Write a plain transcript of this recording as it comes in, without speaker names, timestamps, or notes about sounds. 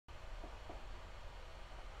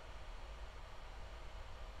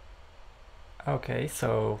Okay,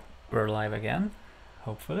 so we're live again,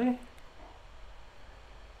 hopefully.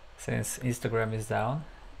 Since Instagram is down,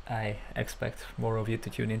 I expect more of you to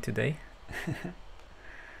tune in today.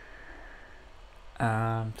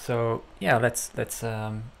 So yeah, let's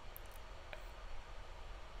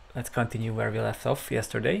continue where we left off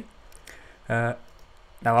yesterday. Now,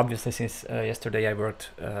 obviously, since yesterday I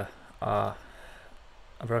worked a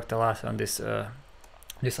lot on this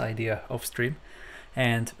this idea of stream,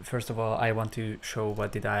 and first of all, I want to show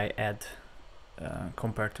what did I add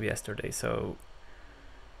compared to yesterday. So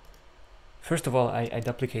first of all, I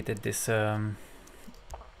duplicated this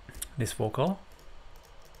this vocal.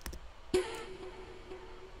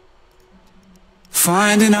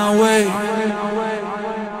 Finding our way,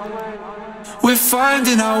 we're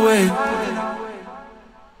finding our way.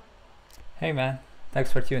 Hey man,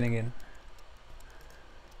 thanks for tuning in.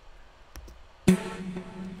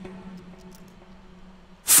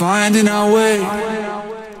 Finding our way.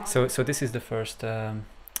 So this is the first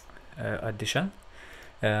addition.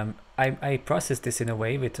 I processed this in a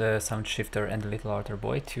way with a sound shifter and a little alter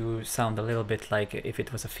boy to sound a little bit like if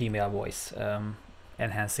it was a female voice,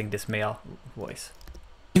 enhancing this male voice.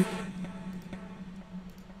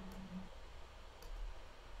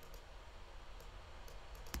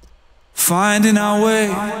 Finding our way,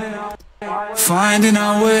 finding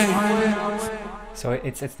our way. So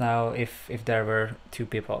it's now if there were two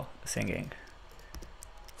people singing.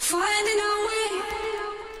 Finding our way.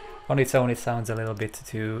 On its own, it sounds a little bit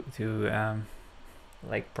too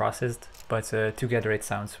like processed, but together it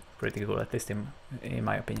sounds pretty cool, at least in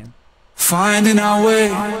my opinion. Finding our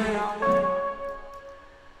way.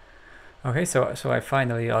 Okay, so I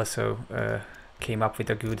finally also came up with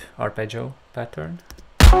a good arpeggio pattern.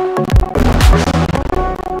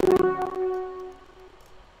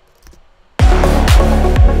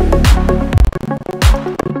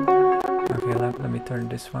 Okay, let me turn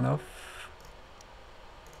this one off.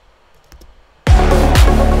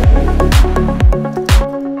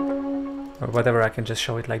 Or whatever, I can just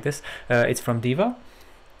show it like this. It's from Diva.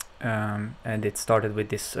 And it started with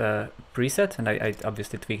this preset, and I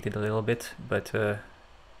obviously tweaked it a little bit, but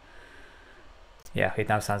yeah, it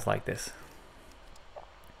now sounds like this.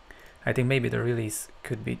 I think maybe the release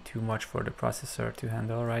could be too much for the processor to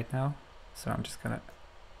handle right now, so I'm just gonna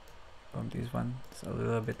bump these ones a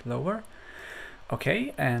little bit lower.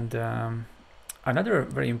 Okay, and another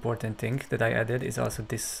very important thing that I added is also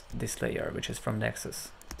this layer, which is from Nexus.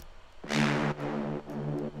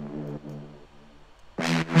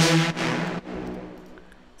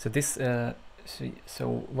 So this, so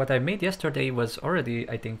what I made yesterday was already,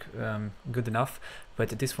 I think, good enough, but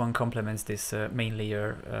this one complements this main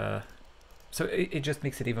layer, so it just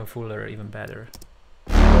makes it even fuller, even better.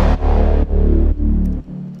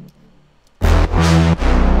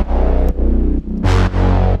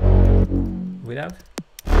 Without?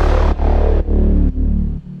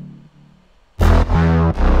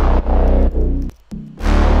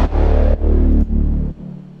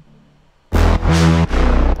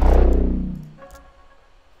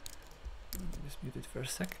 For a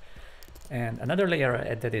sec. And another layer I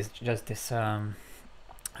added is just this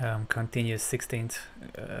continuous 16th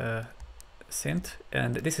synth,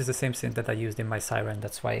 and this is the same synth that I used in my Siren.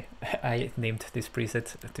 That's why I named this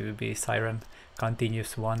preset to be Siren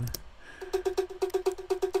Continuous 1,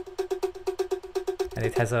 and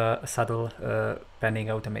it has a subtle panning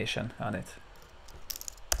automation on it.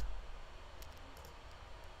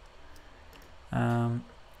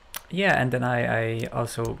 Yeah, and then I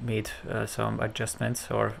also made some adjustments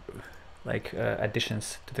or like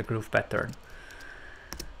additions to the groove pattern.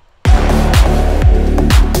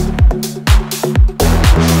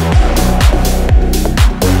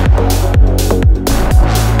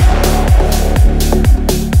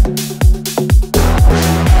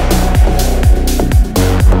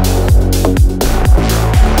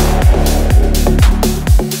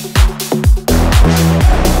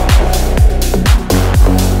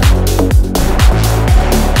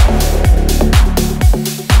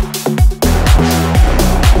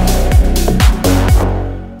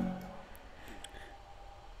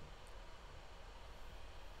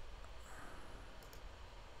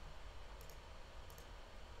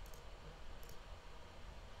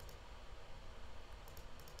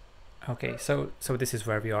 Okay, so this is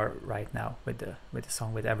where we are right now with the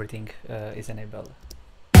song, with everything is enabled.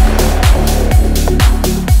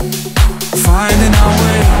 Finding our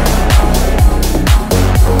way,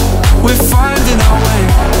 we're finding our way.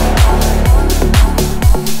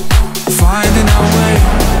 Finding our way.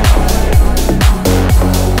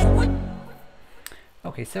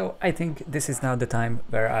 Okay, so I think this is now the time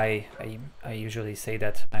where I usually say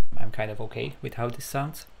that I'm kind of okay with how this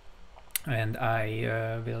sounds, and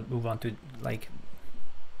I will move on to like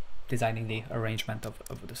designing the arrangement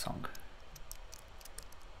of the song.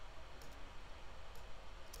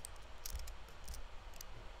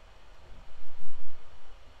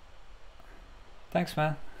 Thanks,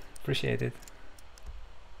 man. Appreciate it.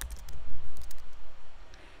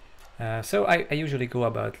 So I usually go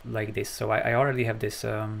about like this. So I already have this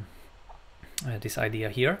this idea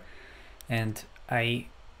here, and I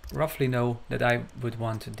roughly know that I would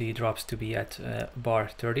want the drops to be at bar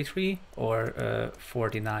 33 or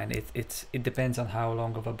 49. It depends on how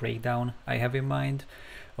long of a breakdown I have in mind,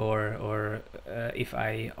 or if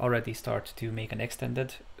I already start to make an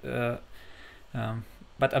extended.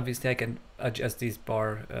 But obviously I can adjust these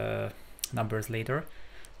bar numbers later.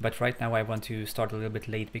 But right now I want to start a little bit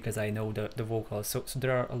late because I know the vocals. So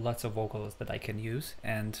there are lots of vocals that I can use,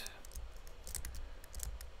 and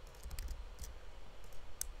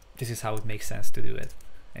this is how it makes sense to do it,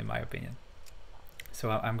 in my opinion. So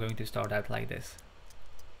I'm going to start out like this.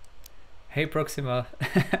 Hey Proxima,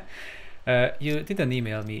 you didn't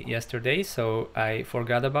email me yesterday, so I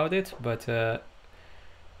forgot about it, but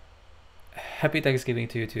happy Thanksgiving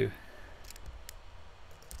to you too.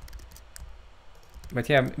 But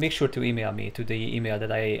yeah, make sure to email me to the email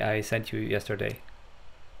that I sent you yesterday.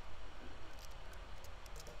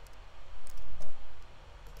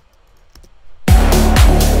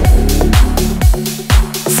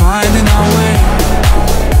 Finding our way.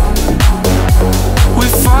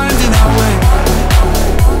 We're finding our way.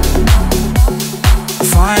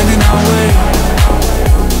 Finding our way.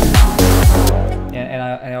 Yeah, and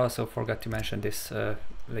I also forgot to mention this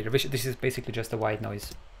later. This is basically just a white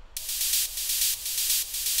noise.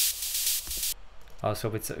 Also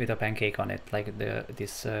with a pancake on it, like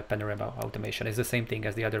this panorama automation is the same thing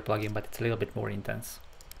as the other plugin, but it's a little bit more intense.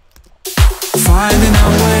 Finding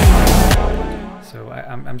our way. So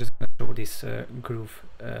I'm just gonna show this groove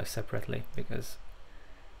separately because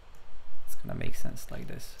it's gonna make sense like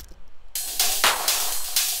this.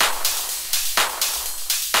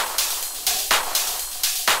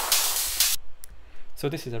 So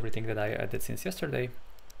this is everything that I did since yesterday,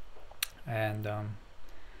 and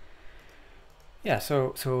yeah,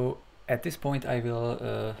 so at this point I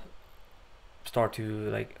will start to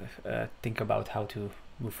like think about how to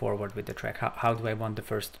move forward with the track. How do I want the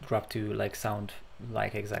first drop to like sound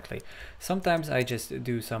like exactly? Sometimes I just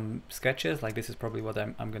do some sketches, like this is probably what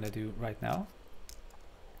I'm gonna do right now.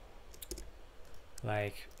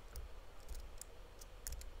 Like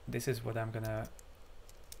this is what I'm gonna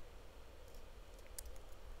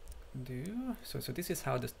do. So this is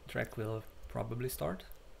how the track will probably start.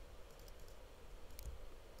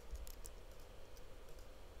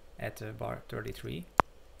 At bar 33.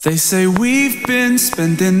 They say we've been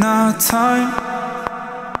spending our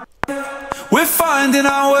time. We're finding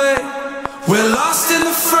our way. We're lost in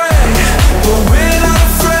the fray, but we're not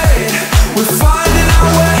afraid. We're finding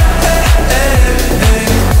our way.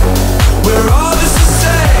 We're all just the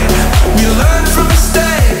same. We learn from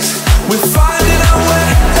mistakes. We're finding our way.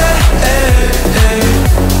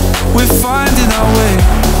 We're finding our way.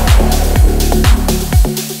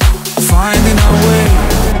 Finding our way.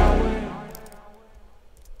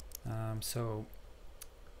 So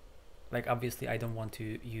like obviously I don't want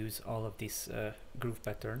to use all of this groove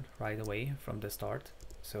pattern right away from the start,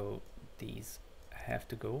 so these have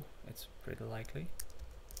to go, it's pretty likely,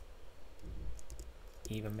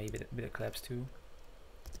 even maybe the claps too.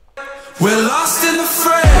 We're lost in the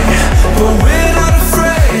fray, but we're not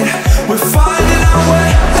afraid. We're finding our way.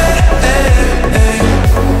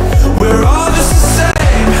 We're all just the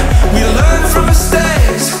same. We learn from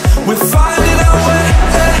mistakes. We're finding our way.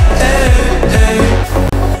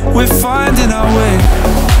 We're finding our way.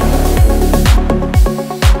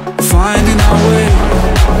 Finding our way.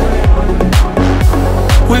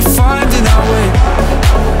 We're finding our way.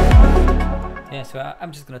 Yeah, so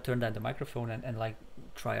I'm just gonna turn down the microphone and like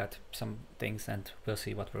try out some things, and we'll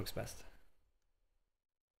see what works best.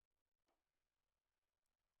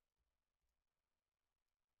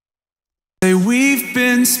 We've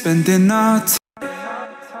been spending our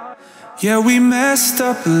time. Yeah, we messed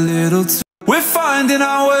up a little too. We're finding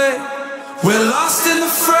our way. We're lost in the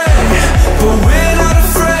fray, but we're not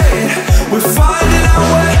afraid. We're finding our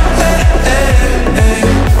way.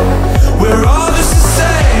 We're all just the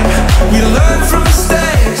same. We learn from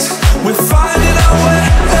mistakes. We're finding our way.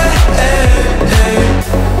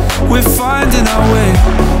 We're finding our way.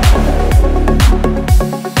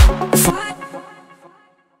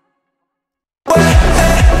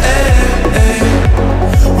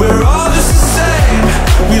 We're all just the same.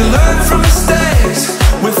 We learn from mistakes.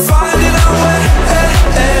 We're finding our way.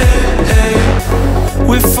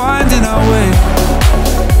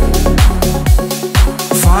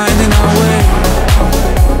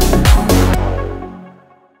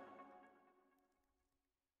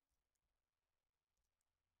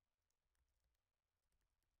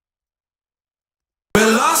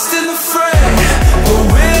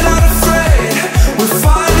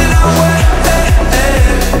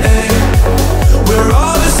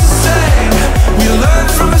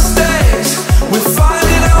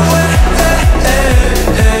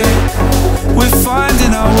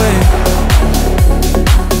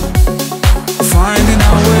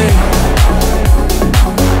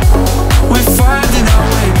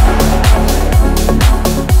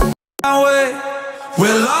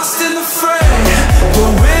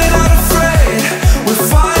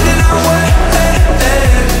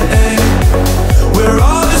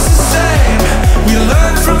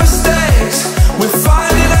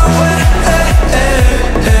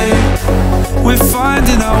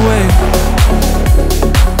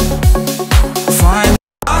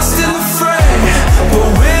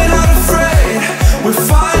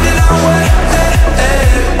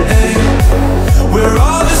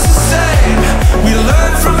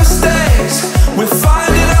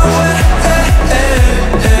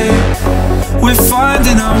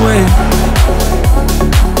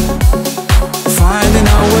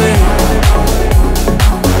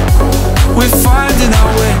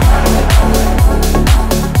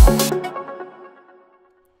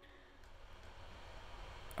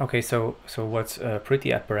 Okay, so what's pretty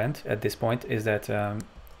apparent at this point is that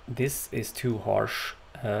this is too harsh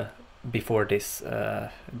before this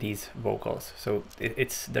these vocals. So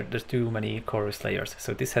there's too many chorus layers.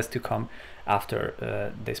 So this has to come after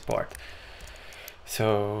this part.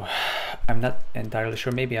 So I'm not entirely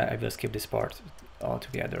sure. Maybe I will skip this part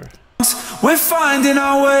altogether. We're finding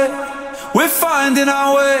our way. We're finding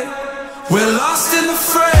our way. We're lost in the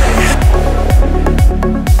fray.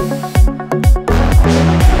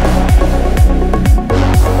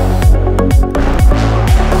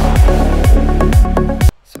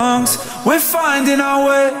 We're finding our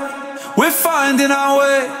way. We're finding our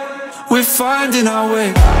way. We're finding our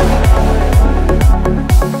way.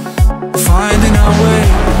 Finding our way.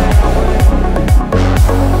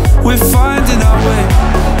 We're finding our way.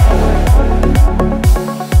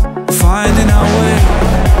 Finding our way.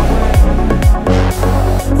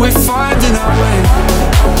 We're finding our way.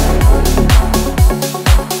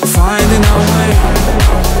 Finding our way.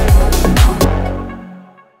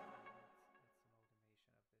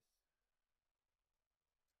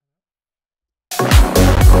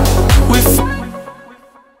 We're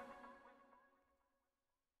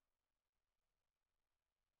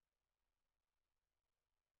finding our way.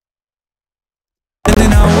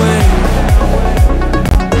 Finding our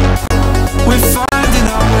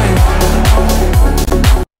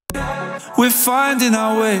way. We're finding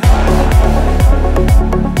our way.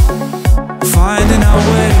 Finding our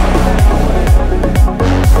way.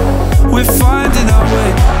 We're finding our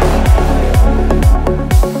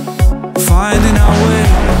way. Finding our way.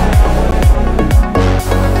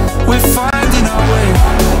 We're finding our way.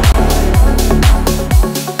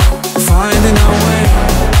 Finding our way.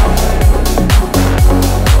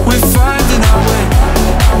 We're finding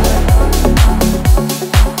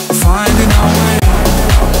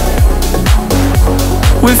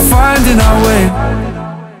our way.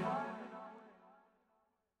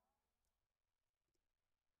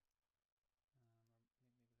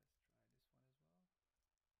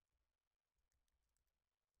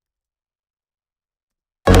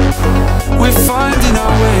 We're finding our way.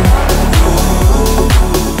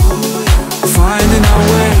 Finding our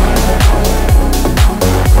way.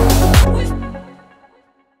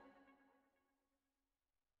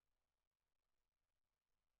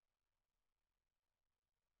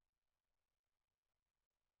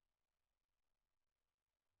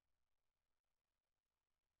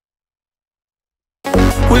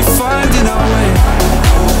 We're finding our way.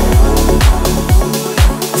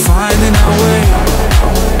 Finding our way.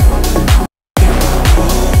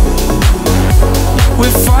 We're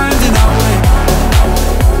finding our way.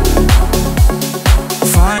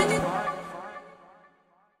 Finding.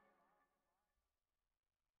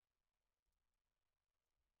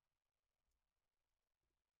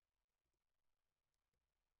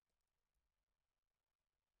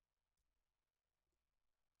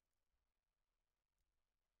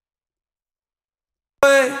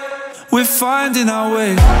 We're finding our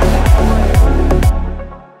way.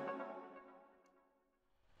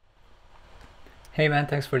 Hey man,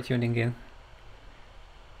 thanks for tuning in.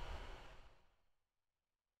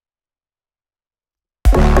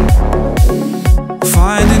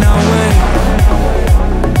 Finding our way.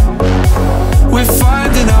 We're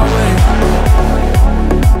finding our way.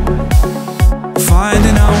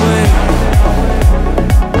 Finding our way.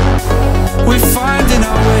 We're finding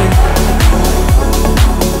our way.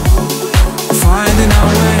 Finding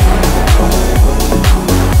our way.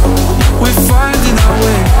 We're finding our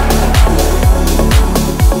way.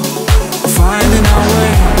 Finding our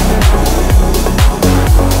way.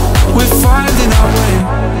 We're finding our way.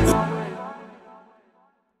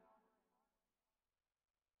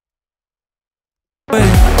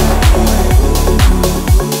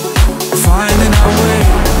 Finding our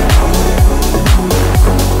way.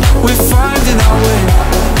 We're finding our way.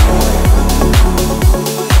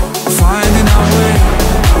 Finding our way.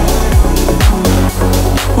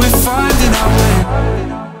 We're finding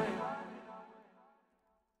our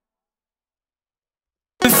way.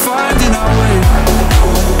 We're finding our way.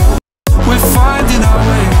 We're finding our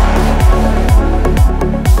way.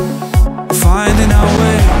 Finding our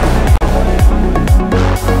way.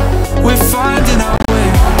 We're finding our way.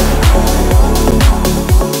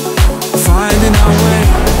 Finding our way.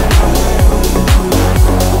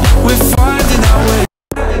 We're finding our way.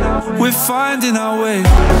 We're finding our way.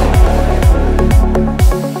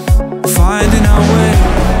 Finding our way.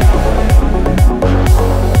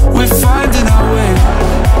 We're finding our way.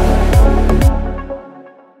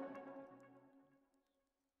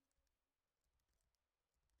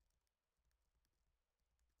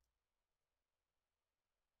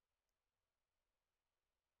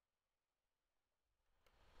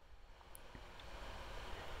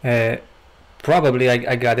 Probably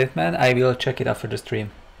I got it, man. I will check it after the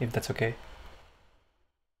stream, if that's okay.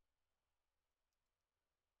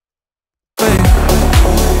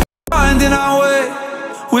 Finding our way,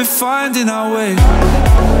 we're finding our way.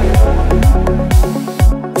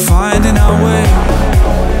 Finding our way,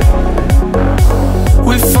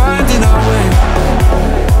 we're finding our way.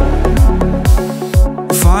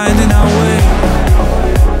 Finding our way,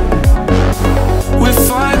 we're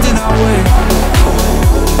finding our way.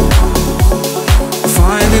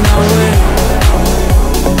 Finding our way,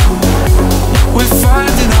 we're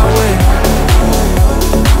finding our way.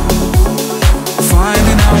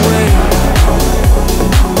 Finding our way,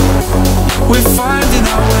 we're finding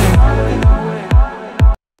our way.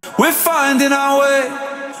 We're finding our way,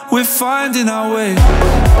 we're finding our way.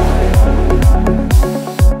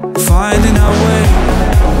 Finding our way,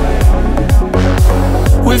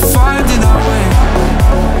 we're finding our way.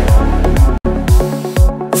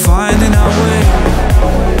 Finding our way,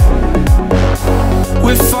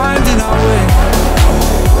 we're finding our way.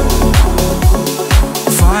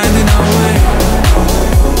 Finding our way,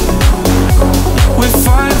 we're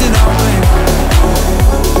finding our way.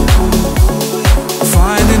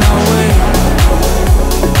 Finding our way,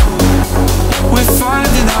 we're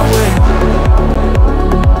finding our way.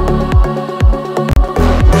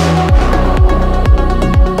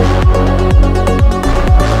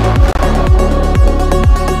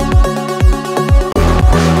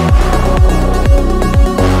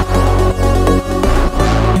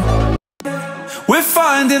 We're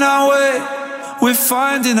finding our way, we're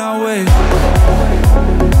finding our way.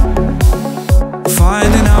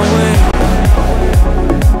 Finding our way,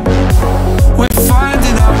 we're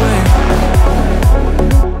finding our way.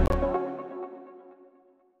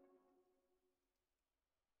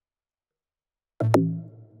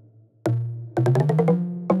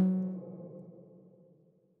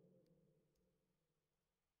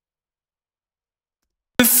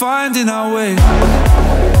 We're finding our way.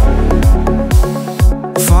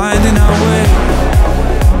 Finding our way,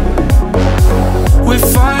 we're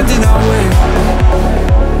finding our way.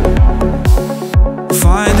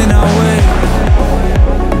 Finding our way,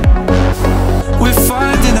 we're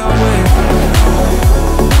finding our way.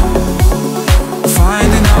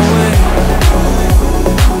 Finding our way,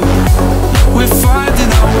 we're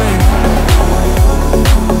finding our way.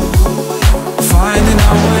 Finding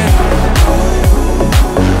our way,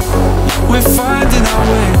 we're finding our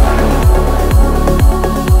way.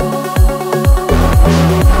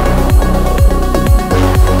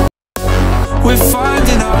 We're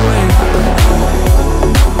finding our way.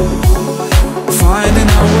 Finding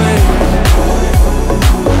our way.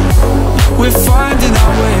 We're finding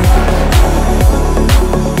our way.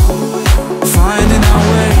 Finding our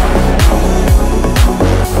way.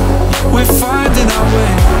 We're finding our way.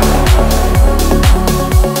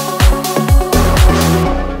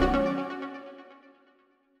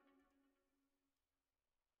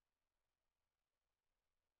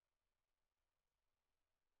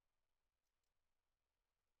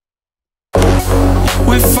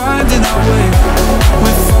 We're finding our way. We're finding our way.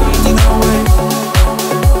 We're finding our way.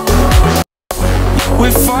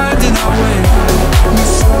 We're finding our way.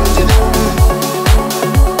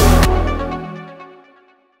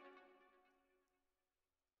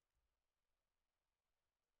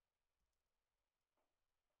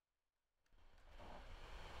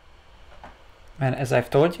 And as I've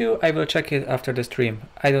told you, I will check it after the stream.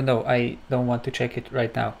 I don't know, I don't want to check it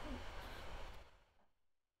right now.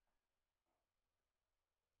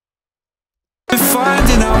 We're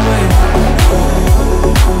finding our way.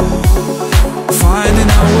 Finding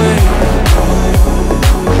our way.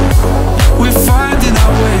 We're finding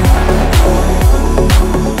our way.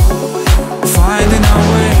 Finding our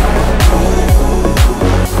way.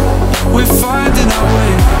 We're finding our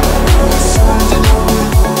way.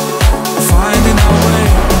 Finding our way.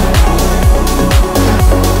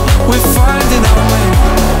 We're finding our way.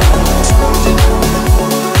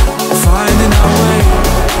 Finding our way.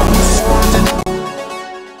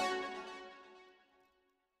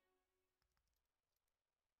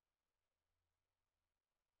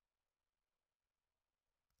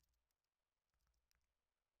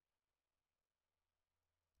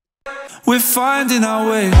 We're finding our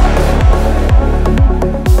way.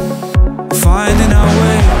 Finding our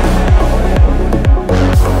way.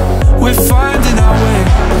 We're finding our way.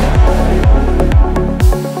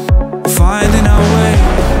 Finding our way.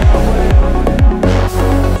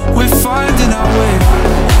 We're finding our way.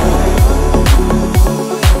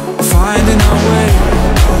 Finding our way.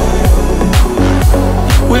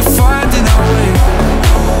 We're finding our way.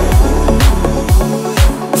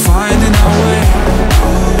 Finding our way.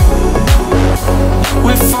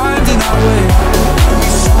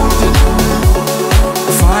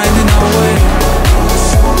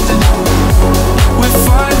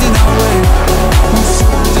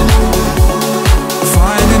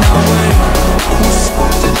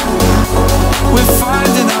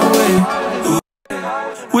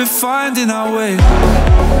 we're finding our way.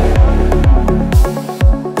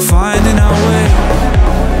 Finding our way.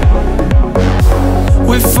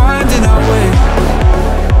 We're finding our way.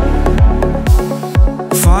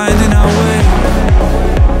 Finding our way.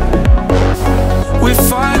 We're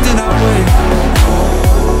finding our way.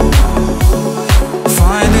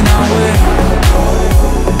 Finding our way.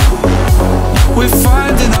 We're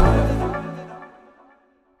finding our...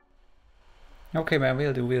 Okay, man,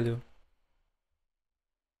 we'll do.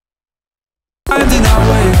 Finding our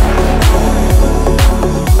way.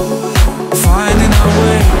 Finding our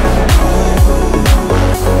way.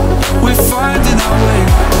 We're finding our way.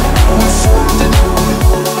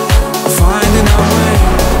 Finding our way.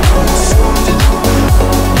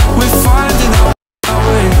 We're finding our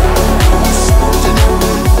way.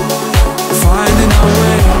 Finding our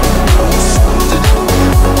way.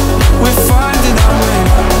 We're finding our way.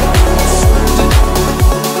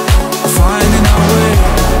 Finding our way.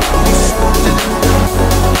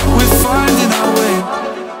 We're finding our way.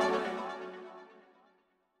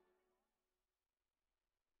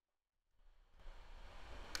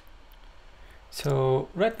 So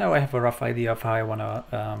right now I have a rough idea of how I want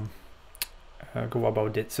to go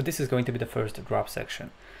about it. So this is going to be the first drop section.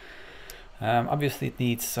 Obviously it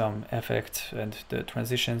needs some effect and the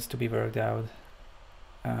transitions to be worked out.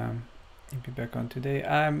 I'll be back on today.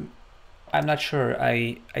 I'm not sure.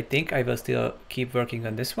 I think I will still keep working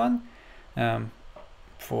on this one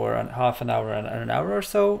for half an hour and an hour or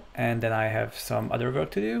so, and then I have some other work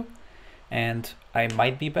to do, and I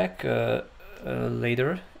might be back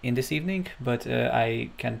later in this evening, but I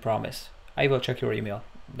can promise I will check your email.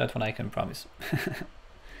 That one I can promise.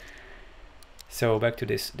 So back to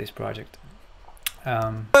this project.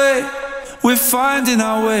 We're finding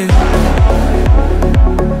our way.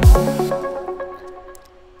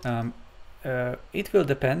 It will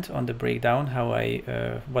depend on the breakdown, how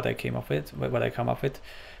what I come up with,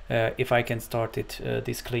 if I can start it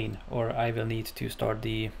this clean, or I will need to start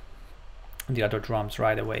the other drums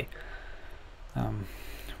right away.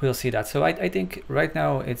 We'll see that. So I think right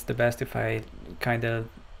now it's the best if I kind of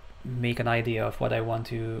make an idea of what I want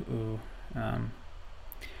to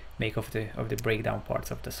make of the breakdown parts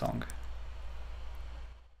of the song.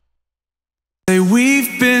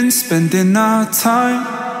 We've been spending our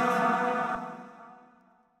time.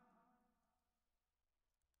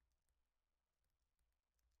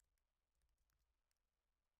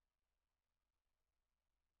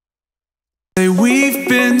 We've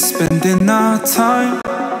been spending our time,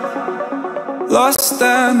 lost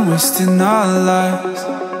and wasting our lives.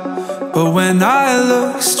 But when I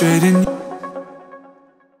look straight in,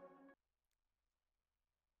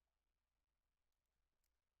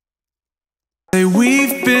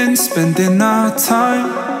 we've been spending our time,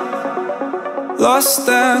 lost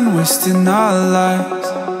and wasting our lives.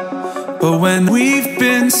 But when we've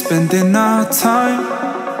been spending our time,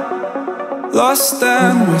 lost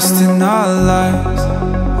and wasting our lives.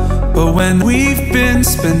 But when we've been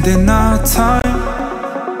spending our time,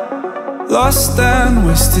 lost and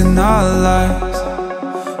wasting our lives.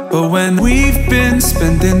 But when we've been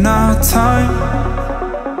spending our time,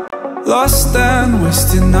 lost and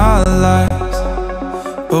wasting our lives.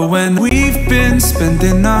 But when we've been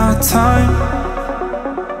spending our time,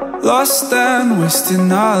 lost and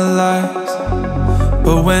wasting our lives.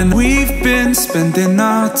 But when we've been spending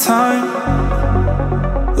our time,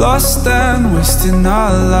 lost and wasting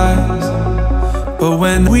our lives. But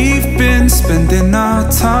when we've been spending our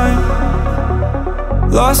time,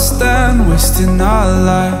 lost and wasting our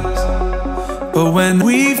lives. But when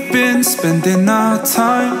we've been spending our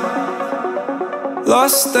time,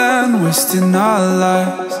 lost and wasting our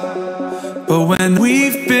lives. But when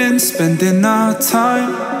we've been spending our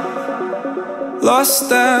time,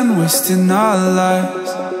 lost and wasting our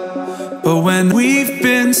lives. But when we've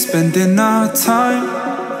been spending our time,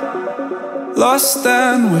 lost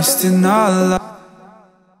and wasting our lives.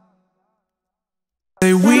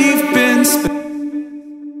 We've been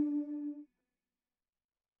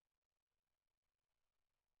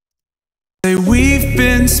we've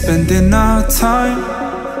been spending our time,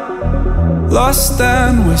 lost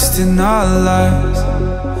and wasting our lives.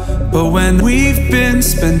 But when we've been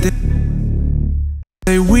spending,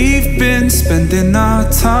 we've been spending our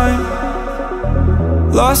time,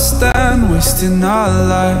 lost and wasting our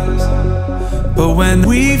lives. But when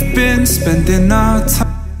we've been spending our time,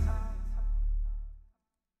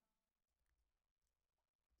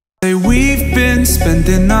 we've been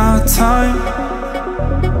spending our time,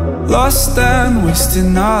 lost and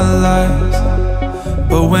wasting our lives.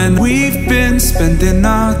 But when we've been spending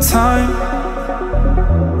our time,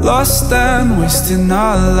 lost and wasting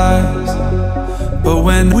our lives. But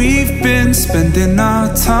when we've been spending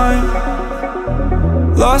our time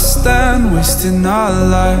lost and wasting our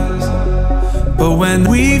lives. But when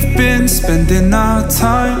we've been spending our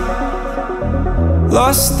time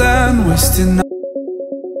lost and wasting our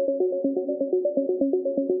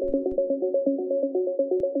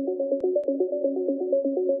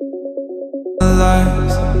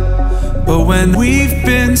lives. But when we've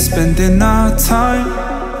been spending our time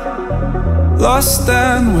lost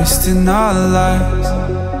and wasting our lives.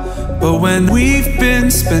 But when we've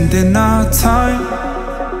been spending our time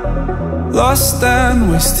lost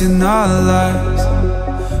and wasting our lives.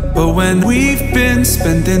 But when we've been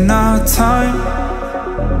spending our time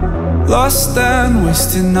lost and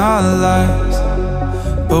wasting our lives.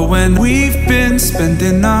 But when we've been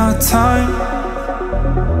spending our time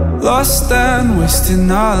lost and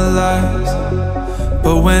wasting our lives.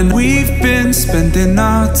 But when we've been spending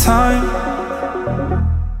our time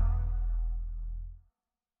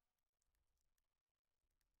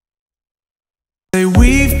say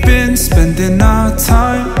we've been spending our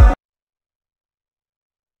time.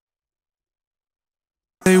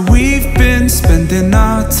 Say we've been spending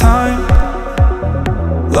our time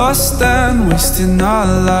lost and wasting our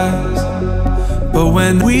lives. But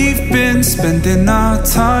when we've been spending our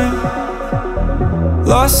time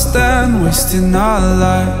lost and wasting our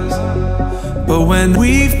lives. But when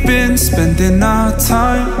we've been spending our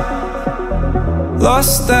time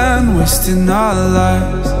lost and wasting our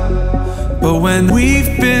lives. But when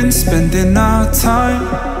we've been spending our time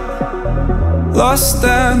lost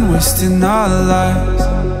and wasting our lives.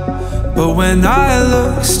 But when I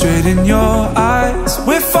look straight in your eyes,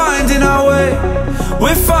 we're finding our way,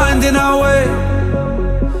 we're finding our way.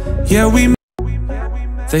 Yeah,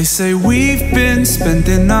 they say we've been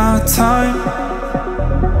spending our time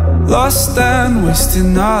lost and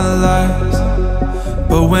wasting our lives.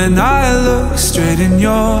 But when I look straight in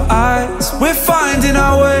your eyes, we're finding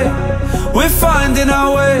our way, we're finding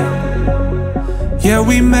our way. Yeah,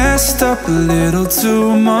 we messed up a little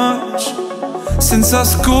too much since our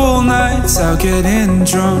school nights out getting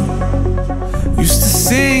drunk. Used to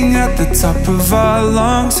sing at the top of our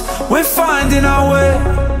lungs. We're finding our way,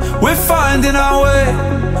 we're finding our way,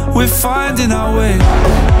 we're finding our way,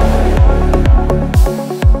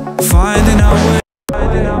 finding our way.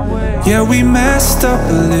 Yeah, we messed up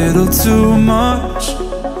a little too much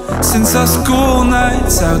since our school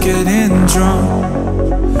nights out getting drunk.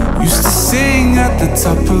 Used to sing at the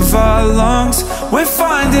top of our lungs. We're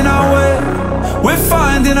finding our way, we're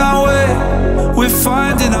finding our way, we're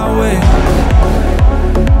finding our way.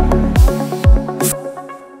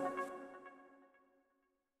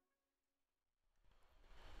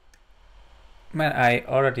 Man, I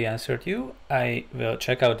already answered you. I will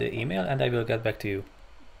check out the email and I will get back to you.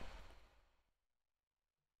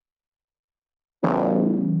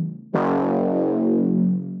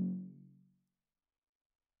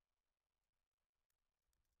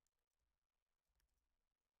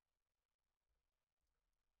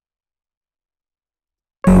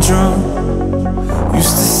 Drunk.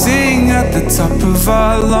 Used to sing at the top of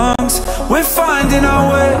our lungs. We're finding our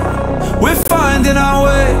way, we're finding our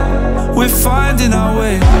way, we're finding our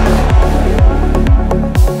way,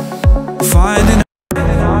 finding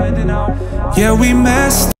our way. Yeah, we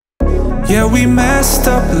messed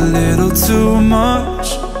up a little too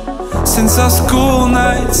much since our school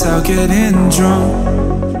nights out getting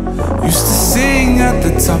drunk. Used to sing at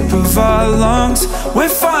the top of our lungs. We're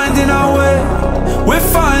finding our way, we're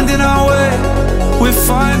finding our way, we're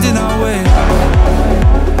finding our way,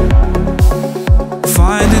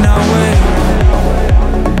 finding our way,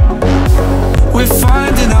 we're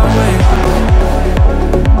finding our way,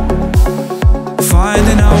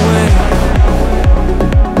 finding our way,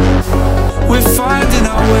 we're finding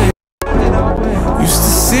our way. Used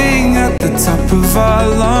to sing at the top of our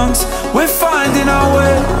lungs. We're finding our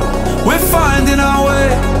way, we're finding our way,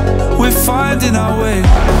 we're finding our way,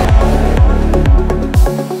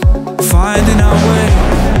 finding our way,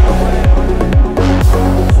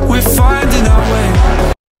 we're finding our way.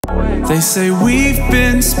 They say we've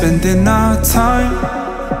been spending our time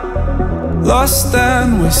lost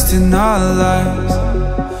and wasting our lives.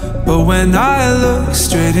 But when I look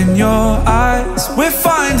straight in your eyes, we're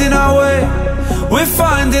finding our way, we're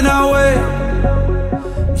finding our way.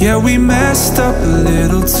 Yeah, we messed up a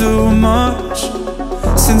little too much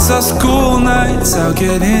since our school nights out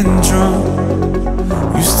getting drunk.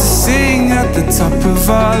 Used to sing at the top of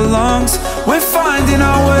our lungs. We're finding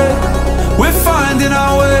our way, we're finding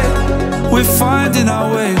our way, we're finding our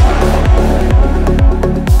way,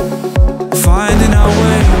 finding our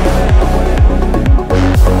way.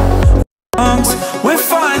 We're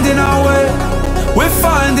finding our way,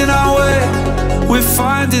 we're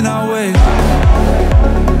finding our way.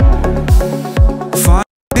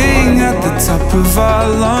 Finding at the top of our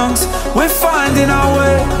lungs. We're finding our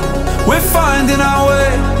way. We're finding our way.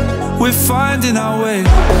 We're finding our way.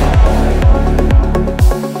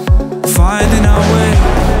 Finding our way.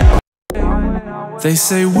 They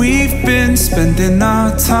say we've been spending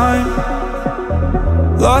our time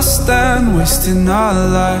lost and wasting our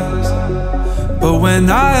lives. But when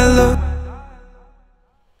I look,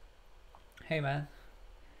 hey man,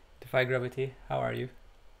 Defy Gravity, how are you?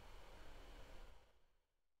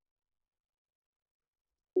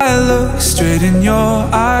 I look straight in your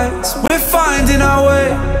eyes. We're finding our way.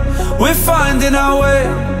 We're finding our way.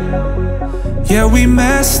 Yeah, we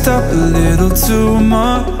messed up a little too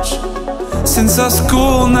much since our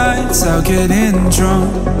school nights out getting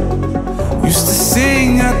drunk. Used to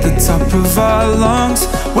sing at the top of our lungs.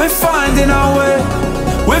 We're finding our way.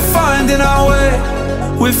 We're finding our way.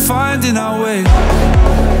 We're finding our way.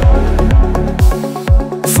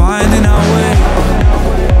 Finding our way.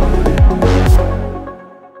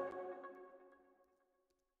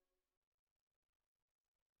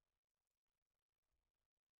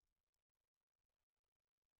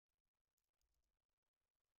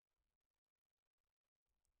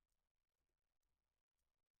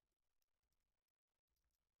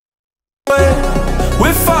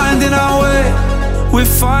 We're finding our way. We're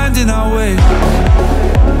finding our way.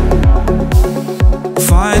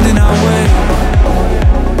 Finding our way.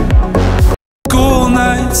 School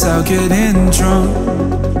nights out getting drunk.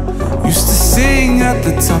 Used to sing at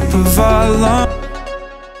the top of our lungs.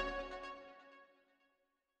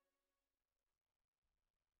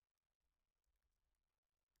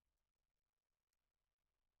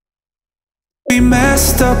 We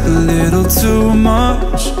messed up a little too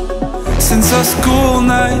much since our school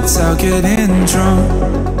nights out getting drunk.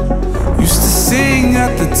 Used to sing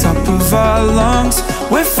at the top of our lungs.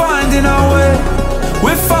 We're finding our way.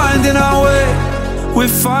 We're finding our way. We're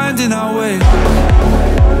finding our way.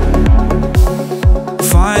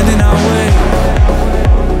 Finding our way.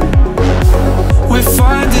 We're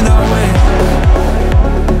finding our way.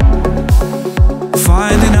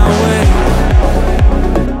 Finding our way.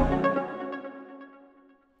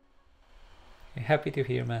 Happy to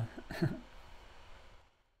hear, man.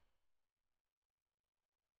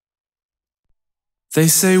 They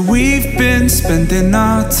say we've been spending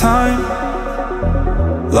our time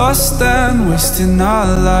lost and wasting our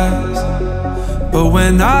lives. But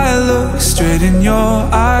when I look straight in your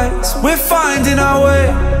eyes, we're finding our way.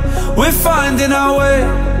 We're finding our way.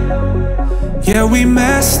 Yeah, we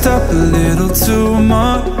messed up a little too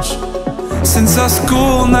much since our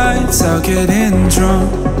school nights out getting drunk.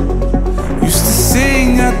 Used to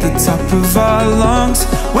sing at the top of our lungs.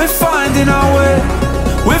 We're finding our way.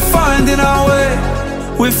 We're finding our way.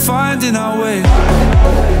 We're finding our way.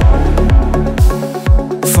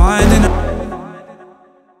 Finding our way.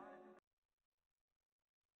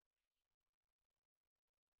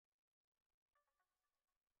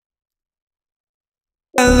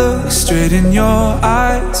 I look straight in your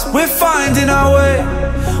eyes. We're finding our way.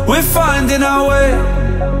 We're finding our way.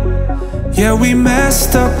 Yeah, we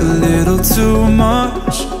messed up a little too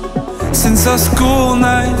much since our school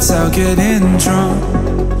nights out getting drunk.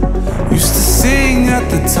 Used to sing at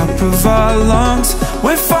the top of our lungs.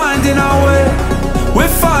 We're finding our way.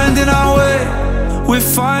 We're finding our way. We're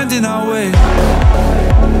finding our way.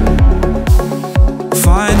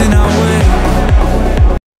 Finding our way.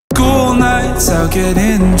 School nights out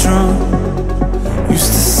getting drunk.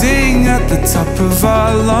 Used to sing at the top of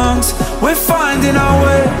our lungs. We're finding our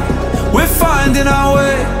way. We're finding our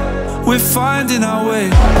way. We're finding our way.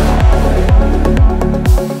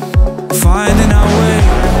 Finding our way.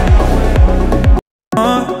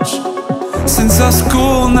 Much since our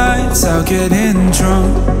school nights out getting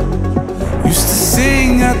drunk. Used to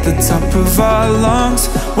sing at the top of our lungs.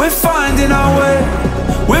 We're finding our way.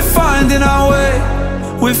 We're finding our way.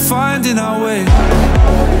 We're finding our way.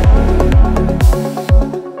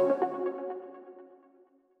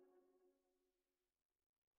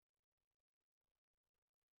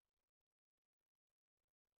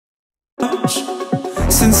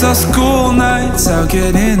 Since our school nights out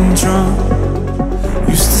getting drunk.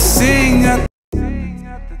 Used to sing at.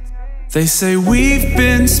 They say we've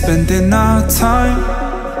been spending our time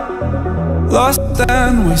lost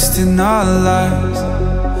and wasting our lives.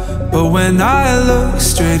 But when I look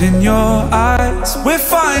straight in your eyes, we're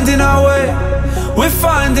finding our way. We're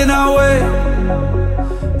finding our way.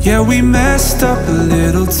 Yeah, we messed up a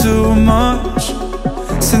little too much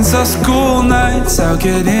since our school nights out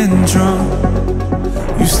getting drunk.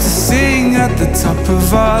 Used to sing at the top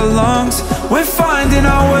of our lungs. We're finding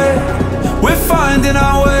our way. We're finding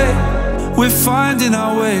our way. We're finding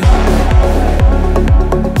our way.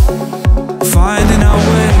 Finding our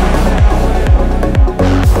way.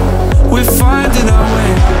 We're finding our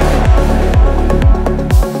way.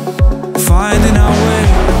 Finding our way.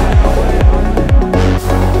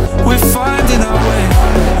 We're finding our way.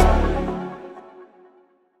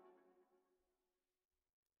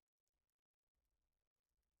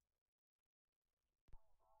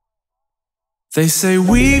 They say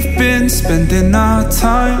we've been spending our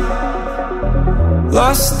time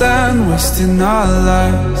lost and wasting our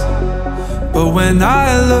lives, but when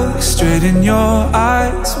I look straight in your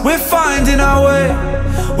eyes, we're finding our way.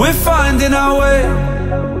 We're finding our way.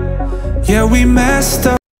 Yeah, we messed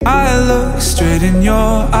up. I look straight in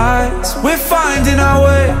your eyes. We're finding our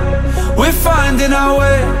way. We're finding our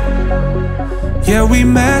way. Yeah, we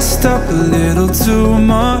messed up a little too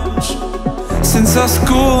much since our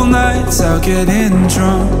school nights out getting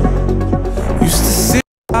drunk. Used to see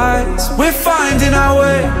eyes. We're finding our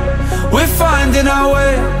way. We're finding our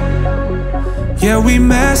way. Yeah, we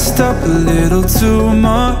messed up a little too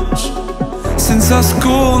much since our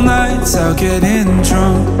school nights out getting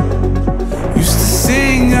drunk. Used to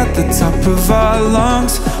sing at the top of our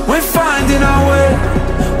lungs. We're finding our way.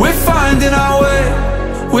 We're finding our way.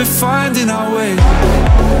 We're finding our way.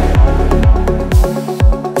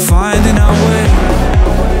 Finding our way.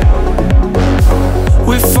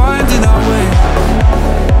 We're finding our way.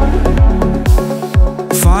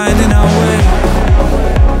 Finding our way.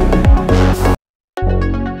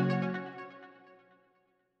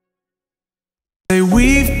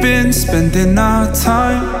 We've been spending our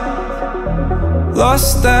time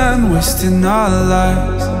lost and wasting our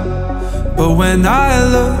lives, but when I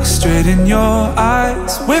look straight in your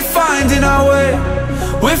eyes, we're finding our way.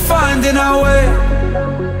 We're finding our way.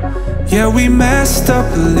 Yeah, we messed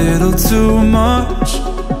up a little too much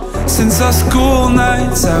since our school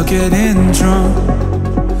nights out getting drunk.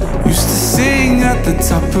 Used to sing at the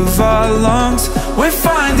top of our lungs. We're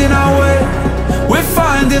finding our way. We're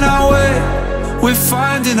finding our way. We're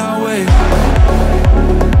finding our way.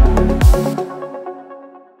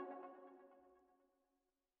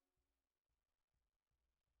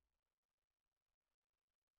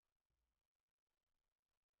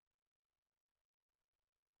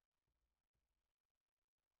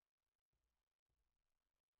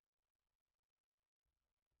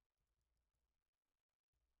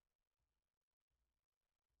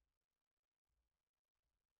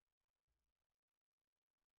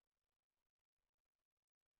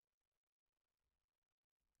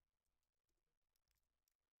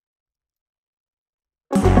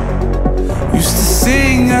 Used to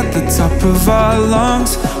sing at the top of our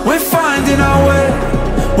lungs. We're finding our way.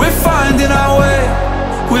 We're finding our way.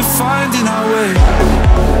 We're finding our way.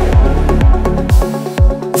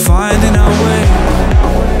 Finding our way.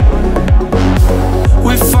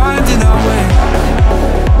 We're finding our way.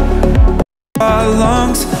 Our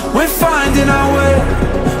lungs. We're finding our way.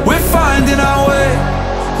 We're finding our way.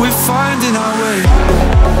 We're finding our way.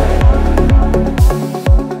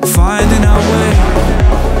 Finding our way.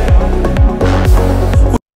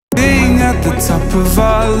 At the top of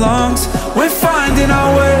our lungs, we're finding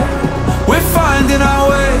our way. We're finding our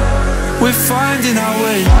way. We're finding our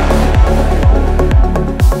way.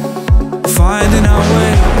 Finding our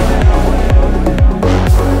way.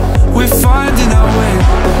 We're finding our way.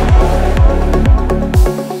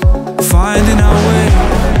 Finding our way.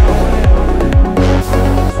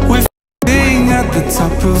 We're finding at the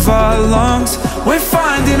top of our lungs. We're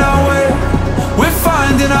finding our way. We're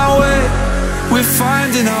finding our way. We're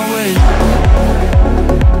finding our way.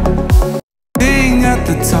 Sing at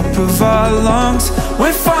the top of our lungs.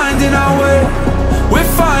 We're finding our way.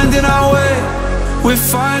 We're finding our way. We're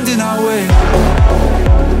finding our way.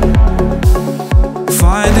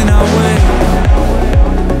 Finding our way.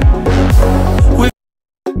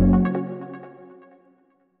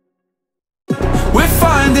 We're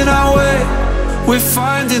finding our way. We're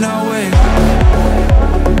finding our way.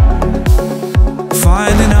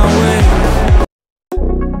 Finding our way.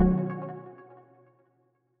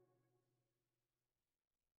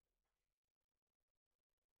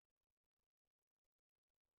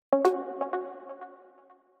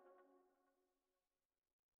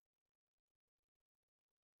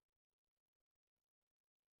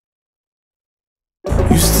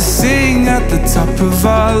 Used to sing at the top of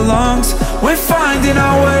our lungs. We're finding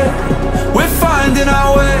our way. We're finding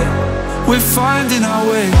our way. We're finding our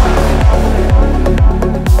way.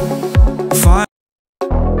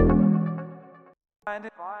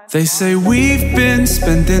 They say we've been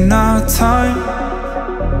spending our time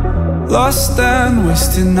lost and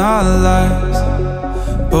wasting our lives,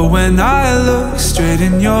 But when I look straight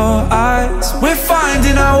in your eyes, we're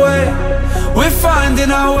finding our way, we're finding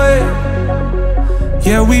our way.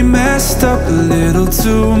 Yeah, we messed up a little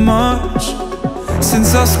too much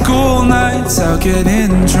since our school nights out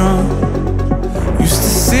getting drunk. Used to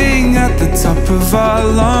sing at the top of our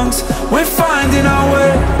lungs. We're finding our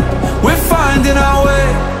way, we're finding our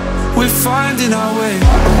way, we're finding our way,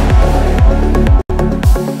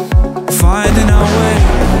 finding our way,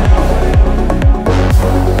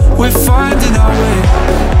 we're finding our way,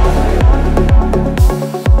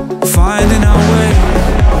 finding our way,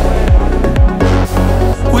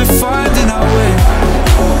 we're finding our way,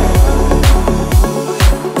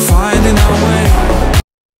 finding our way,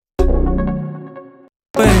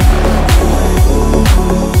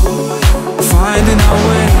 finding our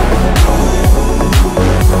way,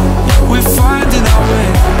 we're finding our way,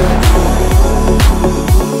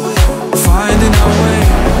 finding our way,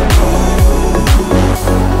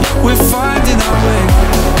 we're finding our way,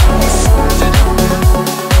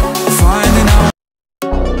 finding our way, we're finding our way, finding our way,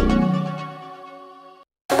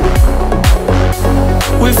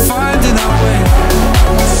 we're finding our way,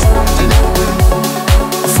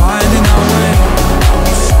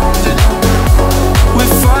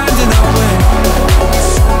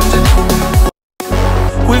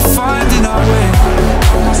 we're finding our way,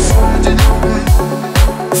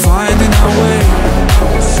 finding our way,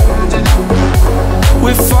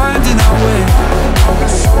 we're finding our way,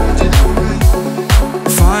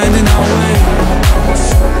 finding our way,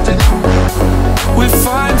 we're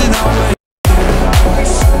finding our way,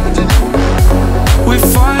 we're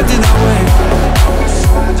finding our way,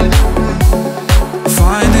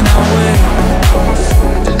 finding our way,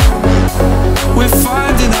 we're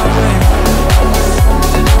finding our way,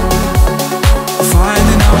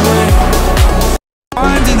 finding our way,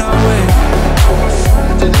 finding our way,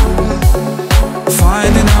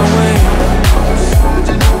 finding our way,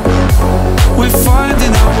 we're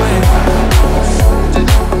finding our way,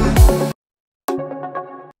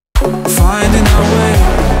 finding our way,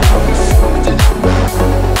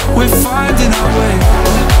 we're finding our way,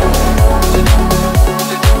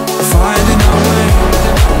 finding our way,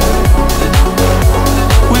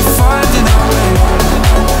 we're finding our way,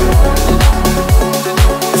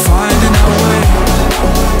 finding our way,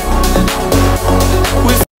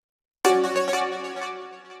 we're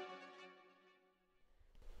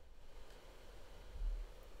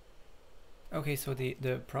Okay, so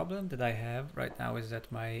the problem that I have right now is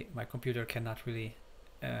that my computer cannot really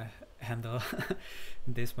handle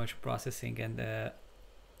this much processing and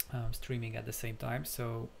streaming at the same time.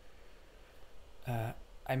 So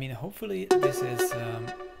I mean, hopefully this is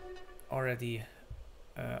already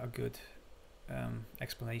a good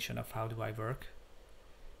explanation of how do I work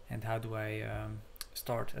and how do I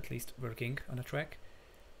start at least working on a track.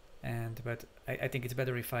 But I think it's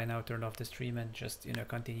better if I now turn off the stream and just, you know,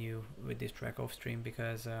 continue with this track off stream,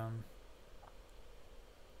 because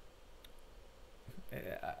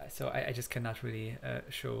so I just cannot really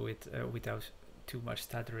show it without too much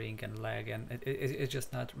stuttering and lag, and it's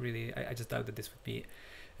just not really, I just doubt that this would be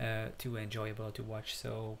too enjoyable to watch.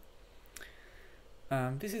 So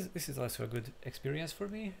this is also a good experience for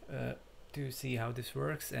me to see how this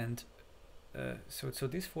works, and so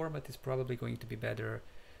this format is probably going to be better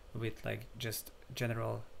with like just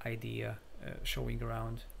general idea showing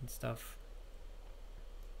around and stuff.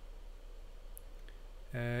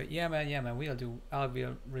 Yeah man, I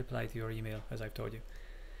will reply to your email as I've told you.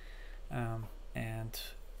 And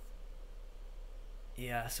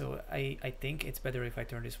yeah, so I think it's better if I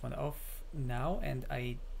turn this one off now, and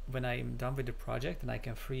when I'm done with the project and I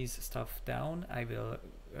can freeze stuff down, I will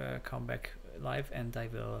come back live and I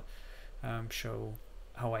will show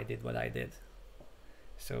how I did what I did.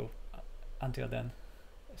 So until then,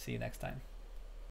 see you next time.